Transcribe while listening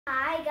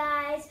Hi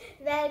guys,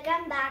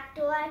 welcome back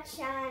to our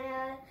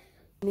channel.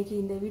 இன்னைக்கு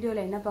இந்த வீடியோல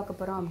என்ன பார்க்க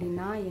போறோம்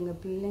அப்படினா எங்க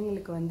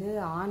பிள்ளைங்களுக்கு வந்து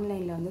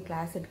ஆன்லைன்ல வந்து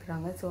கிளாஸ்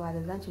எடுக்கறாங்க. சோ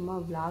அதுதான் சும்மா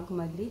vlog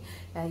மாதிரி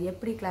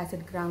எப்படி கிளாஸ்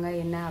எடுக்கறாங்க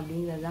என்ன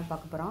அப்படிங்கறத தான்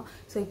பார்க்க போறோம்.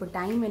 சோ இப்போ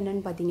டைம்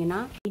என்னன்னு பாத்தீங்கன்னா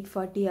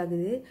 8:40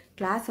 ஆகுது.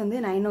 கிளாஸ் வந்து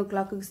 9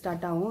 o'clock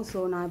ஸ்டார்ட் ஆகும்.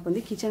 சோ நான் இப்போ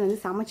வந்து கிச்சன் வந்து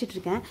சமைச்சிட்டு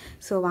இருக்கேன்.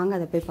 சோ வாங்க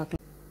அத போய் பார்க்கலாம்.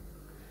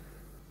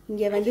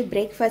 இங்கே வந்து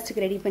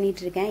பிரேக்ஃபாஸ்ட்டுக்கு ரெடி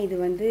பண்ணிட்டு இருக்கேன். இது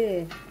வந்து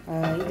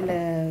இதில்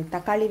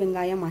தக்காளி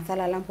வெங்காயம்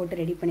மசாலாலாம் போட்டு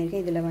ரெடி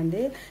பண்ணியிருக்கேன். இதில் வந்து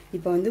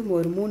இப்போ வந்து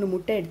ஒரு 3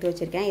 முட்டை எடுத்து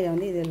வச்சுருக்கேன். இதை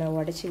வந்து இதில்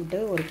உடச்சி விட்டு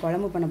ஒரு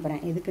குழம்பு பண்ண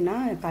போகிறேன். எதுக்குன்னா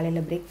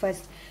காலையில்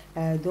பிரேக்ஃபாஸ்ட்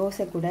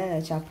தோசை கூட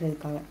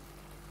சாப்பிட்றதுக்காக.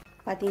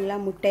 பார்த்தீங்களா,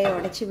 முட்டையை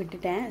உடச்சி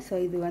விட்டுட்டேன். ஸோ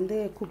இது வந்து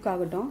குக்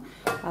ஆகட்டும்.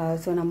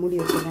 ஸோ நான் மூடி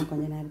வச்சுருக்கேன்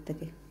கொஞ்சம்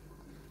நேரத்துக்கு.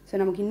 ஸோ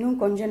நமக்கு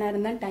இன்னும் கொஞ்சம்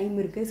நேரம் தான் டைம்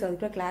இருக்குது. ஸோ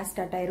அதுக்குள்ளே கிளாஸ்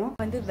ஸ்டார்ட் ஆயிரும்.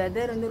 வந்து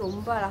வெதர் வந்து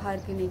ரொம்ப அழகாக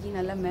இருக்குது இன்றைக்கி.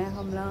 நல்லா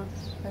மேகம்லாம்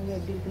வந்து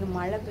எப்படி இருக்குன்னு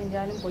மழை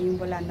பெஞ்சாலும் பொய்யும்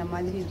போல் அந்த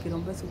மாதிரி இருக்குது.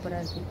 ரொம்ப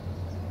சூப்பராக இருக்குது.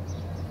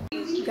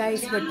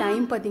 கைஸ் இப்போ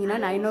டைம் பார்த்தீங்கன்னா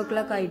 9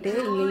 o'clock ஆகிட்டு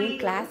இங்கேயும்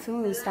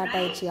கிளாஸும் ஸ்டார்ட்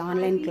ஆயிடுச்சு.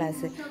 ஆன்லைன்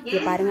கிளாஸு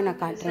இங்கே பாருங்கள்,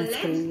 நான் காட்டுறேன்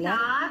ஸ்க்ரீனில்.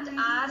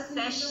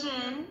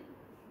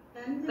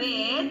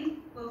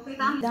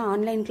 இதான்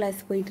ஆன்லைன் கிளாஸ்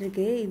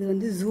போயிட்டுருக்கு. இது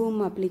வந்து ஜூம்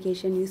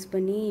அப்ளிகேஷன் யூஸ்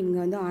பண்ணி இவங்க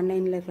வந்து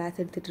ஆன்லைனில் கிளாஸ்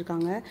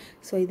எடுத்துகிட்ருக்காங்க.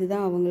 ஸோ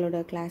இதுதான் அவங்களோட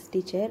கிளாஸ்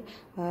டீச்சர்.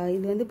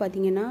 இது வந்து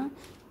பார்த்திங்கன்னா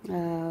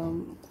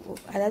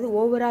அதாவது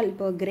ஓவரால்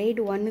இப்போ கிரேட்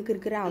 1க்கு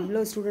இருக்கிற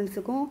அவ்வளோ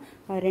ஸ்டூடெண்ட்ஸுக்கும்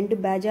 2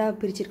 பேட்சாக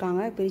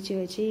பிரிச்சுருக்காங்க. பிரித்து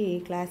வச்சு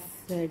கிளாஸ்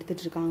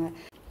எடுத்துகிட்ருக்காங்க.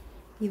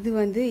 இது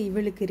வந்து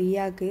இவளுக்கு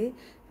ரியாவுக்கு.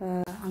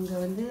 அங்கே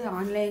வந்து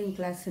ஆன்லைன்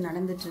கிளாஸ்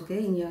நடந்துகிட்ருக்கு.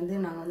 இங்கே வந்து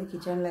நாங்கள் வந்து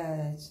கிச்சனில்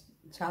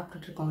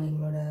சாப்பிட்டுட்ருக்கோம்.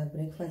 எங்களோட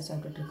பிரேக்ஃபாஸ்ட்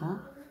சாப்பிட்டுட்ருக்கோம்.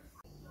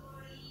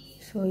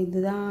 ஸோ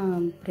இதுதான்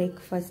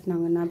பிரேக்ஃபாஸ்ட்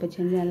நான் இப்போ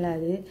செஞ்சேன்ல,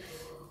 அது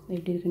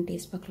எப்படி இருக்குன்னு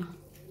டேஸ்ட் பார்க்கலாம்.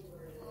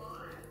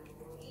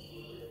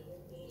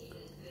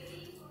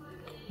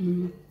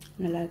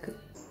 நல்லாயிருக்கு.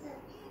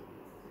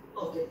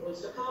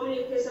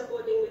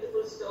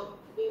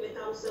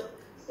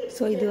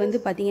 ஸோ இது வந்து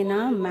பார்த்திங்கன்னா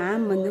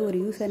மேம் வந்து ஒரு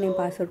யூசர் நேம்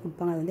பாஸ்வேர்ட்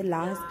கொடுப்பாங்க. அது வந்து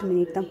லாஸ்ட்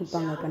மினிட் தான்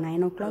கொடுப்பாங்க. இப்போ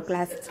 9 o'clock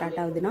கிளாஸ் ஸ்டார்ட்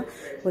ஆகுதுன்னா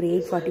ஒரு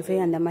 8:45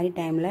 அந்த மாதிரி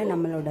டைமில்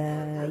நம்மளோட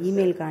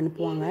இமெயிலுக்கு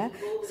அனுப்புவாங்க.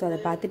 ஸோ அதை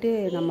பார்த்துட்டு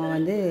நம்ம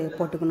வந்து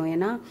போட்டுக்கணும்.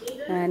 ஏன்னா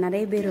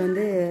நிறைய பேர்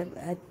வந்து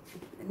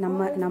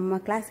நம்ம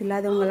கிளாஸ்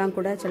இல்லாதவங்கலாம்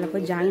கூட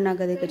சிலப்போ ஜாயின்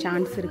ஆகிறதுக்கு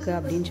சான்ஸ் இருக்குது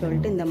அப்படின்னு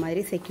சொல்லிட்டு இந்த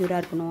மாதிரி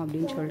செக்யூராக இருக்கணும்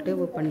அப்படின்னு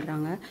சொல்லிட்டு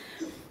பண்ணுறாங்க.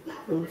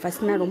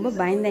 ஃபஸ்ட் நான் ரொம்ப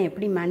பயந்தேன்,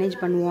 எப்படி மேனேஜ்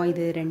பண்ணுவோம்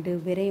இது 2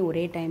 பேரையும்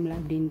ஒரே டைமில்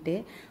அப்படின்ட்டு.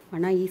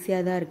 ஆனால்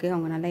ஈஸியாக தான் இருக்குது.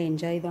 அவங்க நல்லா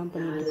என்ஜாய் தான்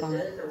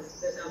பண்ணிகிட்ருக்காங்க.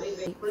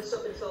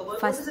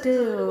 ஃபஸ்ட்டு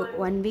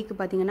 1 வீக்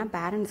பார்த்திங்கன்னா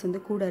பேரண்ட்ஸ்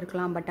வந்து கூட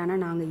இருக்கலாம். பட்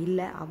ஆனால் நாங்கள்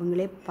இல்லை,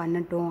 அவங்களே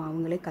பண்ணட்டும்,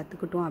 அவங்களே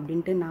கற்றுக்கட்டும்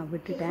அப்படின்ட்டு நான்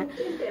விட்டுட்டேன்.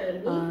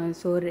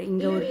 ஸோ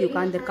இங்கே ஒருத்தி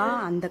உட்காந்துருக்கா,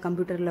 அந்த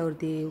கம்ப்யூட்டரில்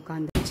ஒருத்தி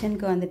உட்காந்து.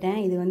 கிச்சனுக்கு வந்துட்டேன்.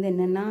 இது வந்து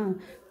என்னென்னா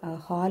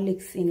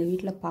ஹார்லிக்ஸ். எங்கள்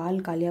வீட்டில் பால்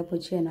காலியாக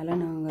போச்சு,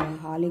 அதனால் நாங்கள்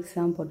ஹார்லிக்ஸ்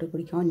தான் போட்டு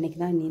குடிக்கோம்.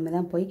 இனிமேல்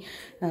தான் போய்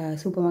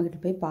சூப்பர்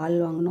மார்க்கெட்டில் போய் பால்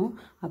வாங்கினோம்.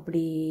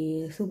 அப்படி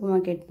சூப்பர்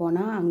மார்க்கெட்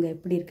போனால் அங்கே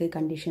எப்படி இருக்குது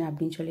கண்டிஷன்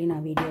அப்படின்னு சொல்லி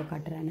நான் வீடியோ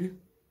காட்டுறேன்னு.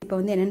 இப்போ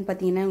வந்து என்னென்னு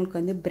பார்த்தீங்கன்னா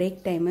உங்களுக்கு வந்து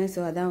பிரேக் டைமு.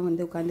 ஸோ அதான்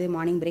வந்து உட்காந்து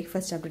மார்னிங்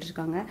பிரேக்ஃபாஸ்ட்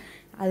சாப்பிட்டுருக்காங்க.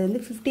 அது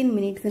வந்து 15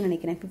 மினிட்ஸ்னு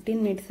நினைக்கிறேன்.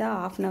 15 மினிட்ஸாக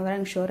 ½ an hour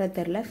எனக்கு ஷோராக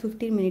தெரில.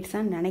 15 மினிட்ஸ்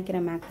தான்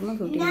நினைக்கிறேன், மேக்ஸிமம்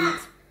 15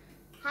 மினிட்ஸ்.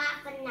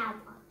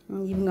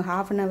 இவங்க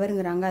 ½ an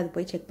hourங்கிறாங்க. அது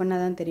போய் செக்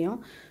பண்ணால் தான்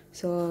தெரியும்.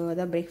 ஸோ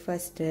அதான்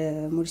பிரேக்ஃபாஸ்ட்டு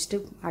முடிச்சுட்டு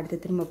அடுத்து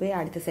திரும்ப போய்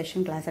அடுத்த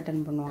செஷன் கிளாஸ்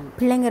அட்டன் பண்ணுவாங்க.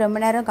 பிள்ளைங்க ரொம்ப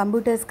நேரம்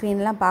கம்ப்யூட்டர்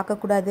ஸ்க்ரீன்லாம்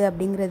பார்க்கக்கூடாது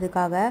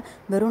அப்படிங்கிறதுக்காக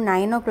வெறும்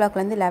 9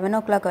 o'clockலேருந்து 11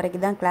 o'clock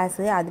வரைக்கும் தான்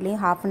கிளாஸு.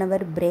 அதுலேயும் ½ an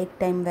hour பிரேக்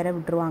டைம் வேறு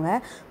விட்டுருவாங்க.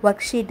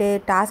 ஒர்க் ஷீட்டு,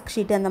 டாஸ்க்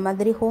ஷீட்டு அந்த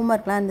மாதிரி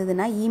ஹோம்ஒர்க்லாம்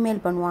இருந்ததுன்னா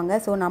இமெயில்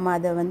பண்ணுவாங்க. ஸோ நம்ம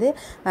அதை வந்து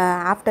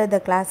ஆஃப்டர் த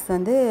கிளாஸ்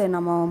வந்து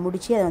நம்ம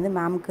முடித்து அதை வந்து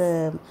மேம்க்கு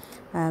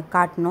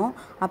காட்டணும்.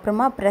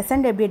 அப்புறமா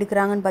ப்ரெசென்ட் எப்படி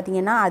எடுக்கிறாங்கன்னு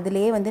பார்த்தீங்கன்னா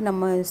அதுலேயே வந்து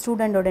நம்ம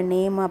ஸ்டூடெண்ட்டோட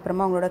நேம்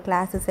அப்புறமா அவங்களோட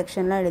கிளாஸு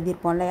செக்ஷன்லாம்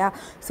எழுதியிருப்போம் இல்லையா.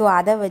 ஸோ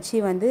அதை வச்சு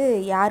வந்து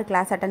யார்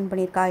கிளாஸ் அட்டன்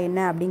பண்ணியிருக்கா என்ன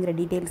அப்படிங்கிற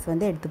டீட்டெயில்ஸ்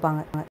வந்து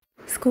எடுத்துப்பாங்க.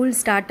 ஸ்கூல்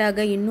ஸ்டார்ட்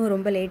ஆக இன்னும்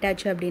ரொம்ப லேட்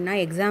ஆச்சு அப்படின்னா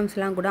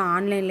எக்ஸாம்ஸ்லாம் கூட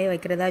ஆன்லைன்லேயே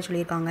வைக்கிறதா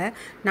சொல்லியிருக்காங்க.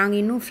 நாங்கள்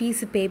இன்னும்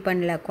ஃபீஸ் பே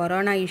பண்ணல.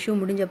 கொரோனா இஷ்யூ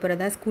முடிஞ்ச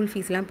பிறகு தான் ஸ்கூல்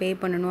ஃபீஸ்லாம் பே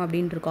பண்ணணும்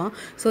அப்படின்ட்டு இருக்கோம்.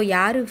 ஸோ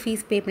யார்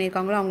ஃபீஸ் பே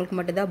பண்ணியிருக்காங்களோ அவங்களுக்கு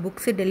மட்டும்தான்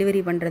புக்ஸ்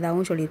டெலிவரி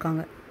பண்ணுறதாகவும்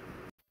சொல்லியிருக்காங்க.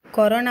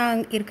 கொரோனா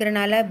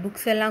இருக்கிறனால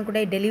புக்ஸ் எல்லாம் கூட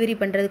டெலிவரி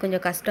பண்ணுறது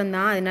கொஞ்சம்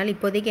கஷ்டம்தான். அதனால்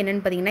இப்போதைக்கு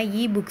என்னென்னு பார்த்தீங்கன்னா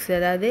புக்ஸ்,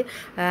 அதாவது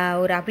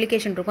ஒரு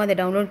அப்ளிகேஷன் இருக்கும், அதை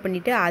டவுன்லோட்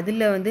பண்ணிவிட்டு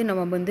அதில் வந்து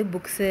நம்ம வந்து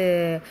புக்ஸு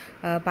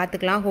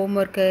பார்த்துக்கலாம்.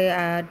 ஹோம்ஒர்க்கு,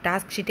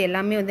 டாஸ்க் ஷீட்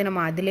எல்லாமே வந்து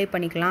நம்ம அதிலே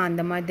பண்ணிக்கலாம்.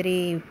 அந்த மாதிரி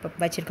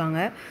வச்சுருக்காங்க.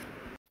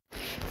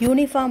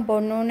 யூனிஃபார்ம்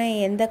போடணுன்னு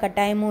எந்த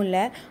கட்டாயமும்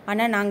இல்லை.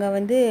 ஆனால் நாங்கள்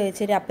வந்து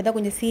சரி அப்போ தான்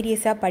கொஞ்சம்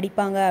சீரியஸாக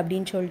படிப்பாங்க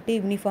அப்படின்னு சொல்லிட்டு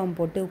யூனிஃபார்ம்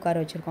போட்டு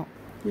உட்கார வச்சுருக்கோம்.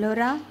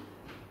 லோரா,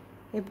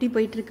 எப்படி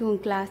போயிட்டுருக்கு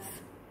உன் கிளாஸ்?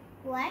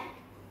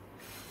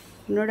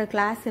 உன்னோட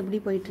கிளாஸ் எப்படி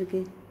போயிட்டுருக்கு?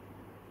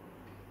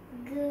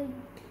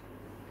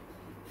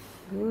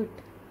 குட்.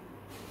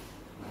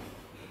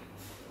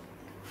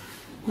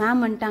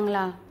 மேம்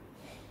வந்துட்டாங்களா?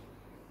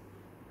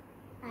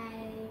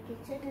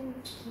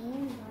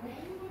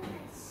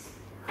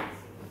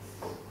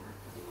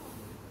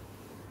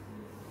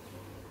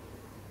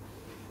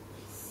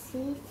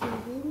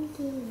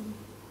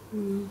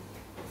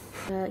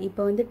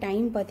 இப்போ வந்து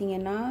டைம்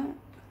பார்த்தீங்கன்னா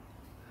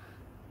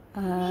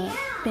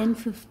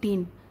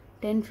 10:15.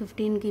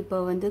 10:15க்கு இப்போ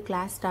வந்து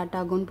கிளாஸ் ஸ்டார்ட்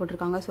ஆகும்னு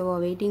போட்டிருக்காங்க. ஸோ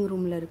வெயிட்டிங்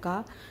ரூமில் இருக்கா.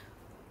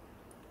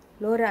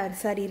 லோரா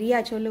சாரி ரியா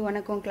சொல்லு,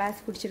 உனக்கும்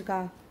கிளாஸ் பிடிச்சிருக்கா?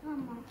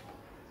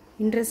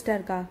 இன்ட்ரெஸ்டாக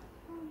இருக்கா?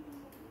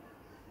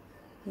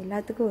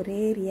 எல்லாத்துக்கும்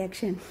ஒரே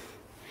reaction.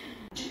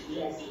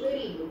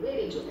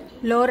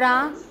 Lola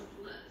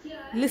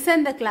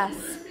listen the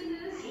class.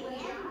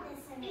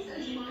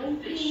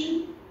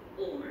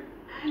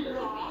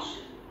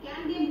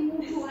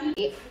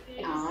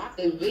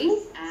 Living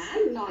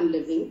and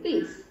non-living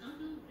things.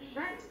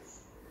 Right?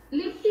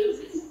 Living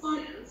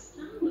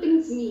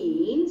things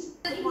means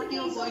what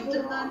you are going to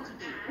learn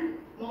today.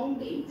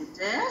 Mountains.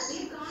 Yes.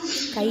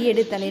 கை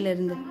எடு தலையில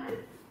இருந்து.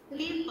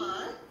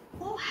 People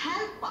who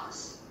help us.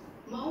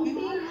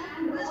 Mountains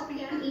and what we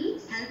can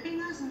eat helping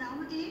us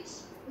nowadays.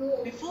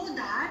 Before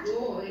that,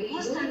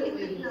 was starting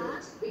the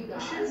class. We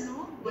should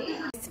know what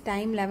is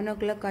time 11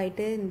 o'clock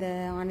ஆகிட்டு இந்த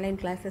online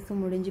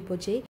கிளாஸஸும் முடிஞ்சு போச்சு.